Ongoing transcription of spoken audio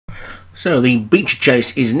So the Becher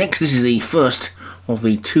Chase is next. This is the first of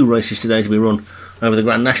the two races today to be run over the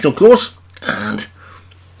Grand National course, and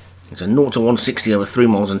it's a 0 to 160 over 3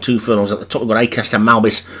 miles and 2 furlongs. At the top we've got Acaster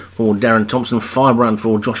Malbis for Darren Thompson, Firebrand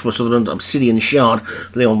for Joshua Sutherland, Obsidian Shard,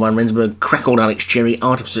 Leon van Rensburg, Crackled Alex Cherry,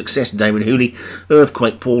 Art of Success David Hooley,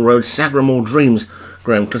 Earthquake Paul Road, Sagramore Dreams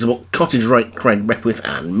Graham Clutterbuck, Cottage Rake Craig Beckwith,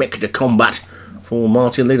 and Mech to Combat for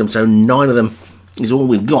Martin Leadham. So 9 of them is all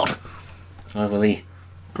we've got over the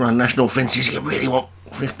Grand National fences. You really want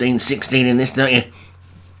 15, 16 in this, don't you?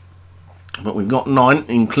 But we've got 9,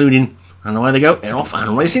 including, and away they go, they're off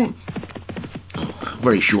and racing.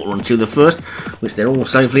 Very short run to the first, which they're all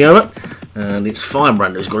safely over. And it's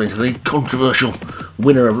Firebrand who's got into the controversial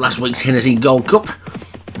winner of last week's Hennessy Gold Cup.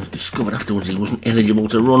 It was discovered afterwards he wasn't eligible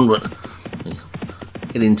to run, but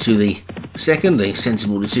get into the second. The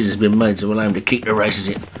sensible decision has been made to allow him to keep the races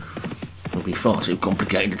in. It would be far too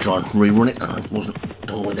complicated to try and rerun it. It wasn't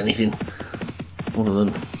done with anything other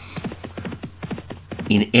than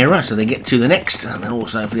in error, so they get to the next, and they're all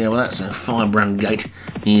safely over that. So Firebrand Gate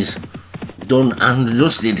is done and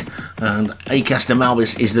dusted, and Acaster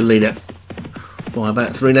Malbis is the leader by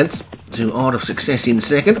about 3 lengths to Art of Success in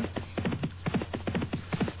second,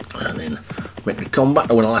 and then Mech to Combat,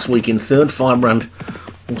 the winner last week in third. Firebrand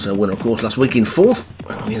also winner of course last week in fourth.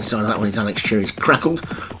 On the inside of that one is Alex Cherry's Crackled,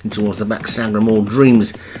 and towards the back Sagramore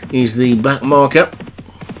Dreams is the back marker.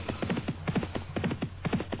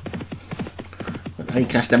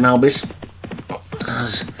 Acaster Malbis,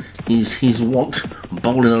 as is his wont,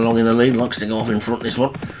 bowling along in the lead, likes to go off in front this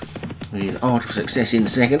one, with Art of Success in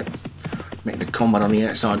second, Mech to Combat on the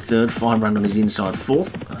outside third, Firebrand on his inside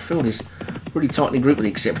fourth. The field is pretty tightly grouped with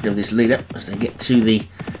the exception of this leader as they get to the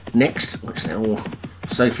next, which they're all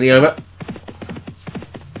safely over.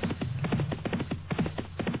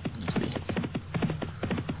 As the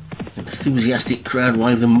enthusiastic crowd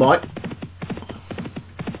wave them by.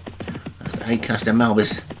 Acaster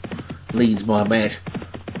Malbis leads by about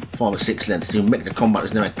 5 or 6 lengths to Mech to Combat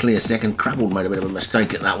is now a clear second. Crackled made a bit of a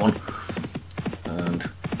mistake at that one, and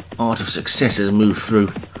Art of Success has moved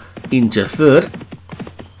through into third,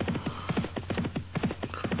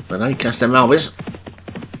 but Acaster Malbis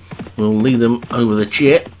will lead them over the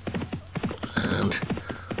chair, and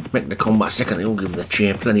Mech to Combat second. They all give the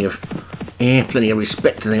chair plenty of air, plenty of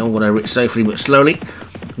respect, and they all got over it safely but slowly,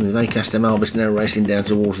 with Acaster Malbis now racing down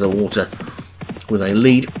towards the water with a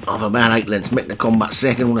lead of about 8 lengths. Mech to Combat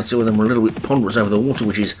second. 1 or 2 of them were a little bit ponderous over the water,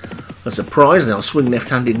 which is a surprise. They'll swing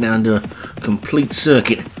left-handed now and do a complete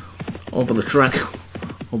circuit over the track,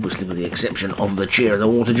 obviously with the exception of the chair of the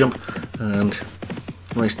water jump, and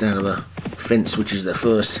race down to the fence, which is the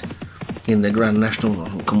first in the Grand National. It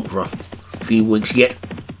hasn't come up for a few weeks yet,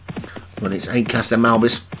 but it's Acaster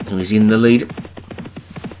Malbis who is in the lead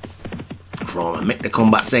from Mech to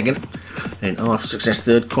Combat second, then Art of Success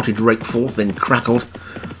third, Cottage Rake fourth, then Crackled,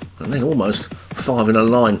 and then almost 5 in a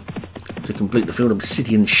line to complete the field.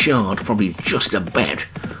 Obsidian Shard probably just about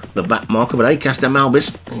the back marker, but Acaster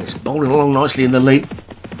Malbis is bowling along nicely in the lead.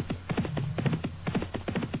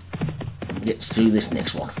 Gets to this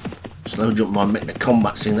next one. Slow jump by Mech to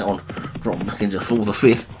Combat, seeing that one drop back into 4th or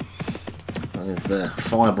 5th. With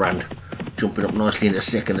Firebrand jumping up nicely into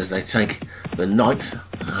second as they take the 9th,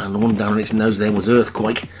 and the one down its nose there was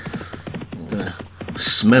Earthquake. The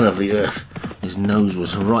smell of the earth, his nose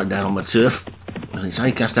was right down on the turf, and it's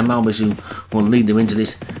Acaster Malbis who will lead them into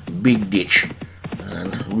this big ditch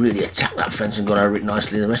and really attack that fence and got over it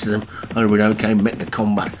nicely. The rest of them over it okay. Mech to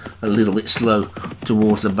Combat a little bit slow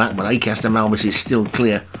towards the back, but Acaster Malbis is still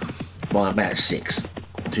clear by about 6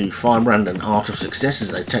 to Firebrand and Art of Success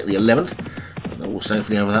as they take the 11th. They're all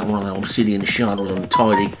safely over that one. The Obsidian Shard was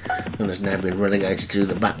untidy and has now been relegated to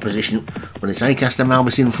the back position, but it's Acaster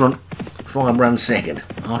Malbis in front, Firebrand second,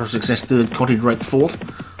 Art of Success third, Cottage Rake fourth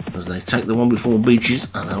as they take the one before Beaches,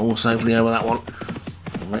 and they're all safely over that one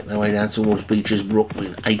and make their way down towards Beaches Brook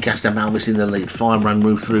with Acaster Malbis in the lead. Firebrand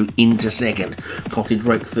moved through into second, Cottage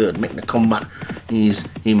Rake third. Mech to Combat is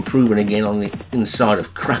improving again on the inside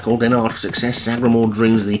of Crackled, then Art of Success. Sagramore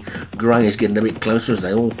Dreams, the grain is getting a bit closer as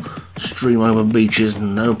they all stream over Beaches,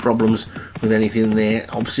 no problems with anything there.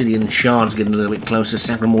 Obsidian Shard's getting a little bit closer.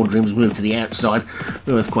 Sagramore Dreams move to the outside.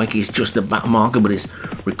 Earthquake is just a back marker, but is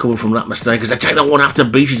recovered from that mistake as they take that one after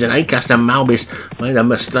Beaches, and Acaster Malbis made a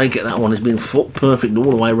mistake at that one. Has been foot perfect all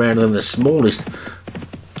the way around, and the smallest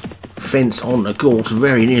fence on the course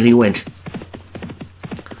very nearly went.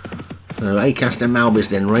 So Acaster Malbis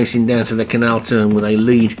then racing down to the canal turn with a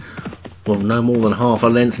lead of no more than half a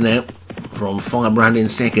length now from Firebrand in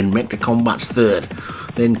second, Mech to Combat's third,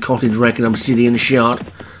 then Cottage Rake and Obsidian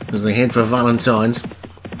Shard as they head for Valentine's,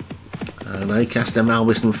 and Acaster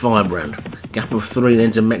Malvis and Firebrand. Gap of 3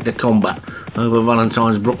 then to Mech the Combat. Over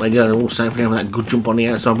Valentine's Brook they go. They're all safely over that good jump on the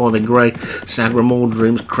outside by the grey. Sagra More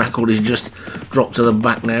Dreams. Crackled is just dropped to the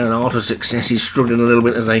back now, and Art of Success is struggling a little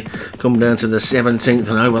bit as they come down to the 17th,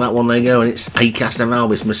 and over that one they go, and it's Acaster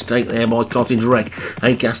Malvis. Mistake there by Cottage Wreck.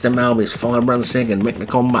 Acaster Malvis, Firebrand second, Mech the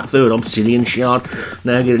Combat third, Obsidian Shard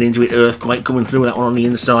now getting into it, Earthquake coming through that one on the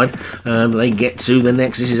inside. They get to the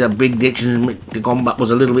next. This is a big ditch, and Mech the Combat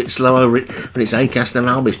was a little bit slow over it, but it's Acaster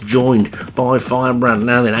Malvis joined by Firebrand.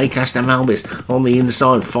 Now then, Acaster Malvis on the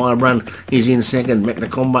inside, Firebrand is in second, Mech the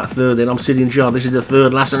Combat third, then Obsidian Shard. This is the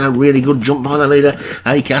third last, and a really good jump by the leader,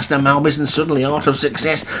 Acaster Malvis, and suddenly Art of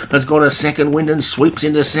Success has got a second wind and sweeps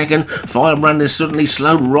into second. Firebrand is suddenly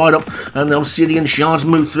slowed right up, and Obsidian Shards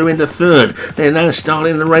move through into third. They're now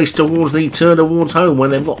starting the race towards the turn towards home,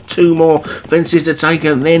 when they've got 2 more fences to take,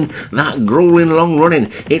 and then that grueling long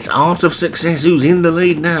running. It's Art of Success who's in the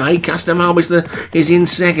lead now. Acaster Malvis is in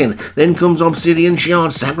second. Then comes Obsidian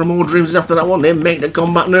Shard. Sagramore Dreams after that one. Then Mech the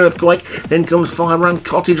Combat and Earthquake. Then comes Firebrand,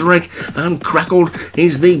 Cottage Wreck, and Crackled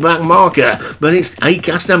is the back marker. But it's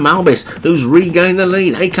Acaster Malvis who's regained the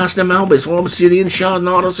lead. Acaster Malvis for Obsidian Shard and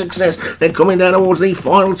Art of Success. They're coming down towards the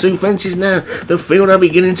final 2 fences now. The field are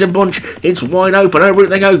beginning to bunch. It's wide open. Over it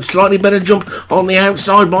they go. Slightly better jump on the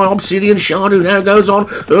outside by Obsidian Shard, who now goes on.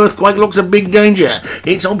 Earthquake looks a big danger.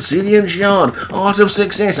 It's Obsidian Shard, Art of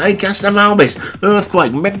Success, Acaster Malvis,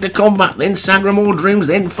 Earthquake, Mech the Combat, then Sagramore Dreams,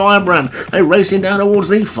 then Firebrand. They're racing down towards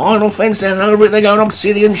the final fence, and over it they go. And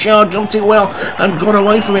Obsidian Shard jumped it well and got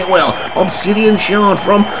away from it well. Obsidian Shard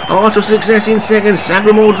from Art of Success in second.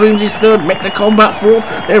 Sagramore Dreams is third. Mech the Combat fourth.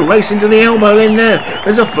 They're racing to the elbow then now.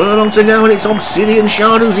 There's a furlong to go, and it's Obsidian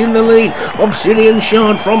Shard who's in the lead. Obsidian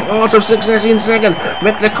Shard from Art of Success in second.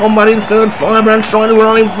 Mech the Combat in third. Firebrand trying to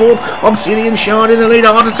run in fourth. Obsidian Shard in the lead.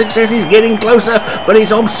 Art of Success is getting closer, but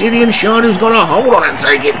it's Obsidian Shard who's got a hold on and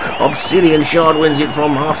take it. Obsidian Shard wins it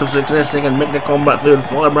from Art of Success second. Mech the Combat third.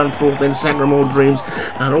 Firebrand fourth. Then Sagramore Dreams,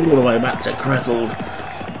 and all the way back to Crackled.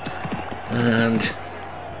 And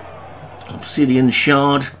Obsidian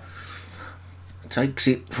Shard takes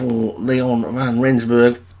it for Leon van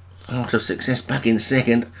Rensburg. Art of Success back in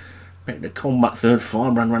second. Mech the Combat third.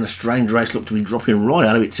 Firebrand ran a strange race, looked to be dropping right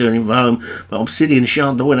out of it, turning for home. But Obsidian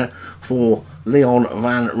Shard the winner for Leon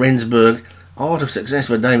van Rensburg. Art of Success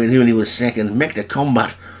for David Hooley was second. Mech the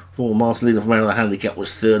Combat for Martin Leader from out of the handicap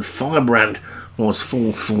was third. Firebrand was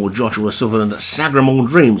fourth for Joshua Sutherland. Sagramore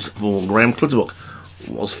Dreams for Graham Clutterbuck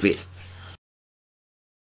was fifth.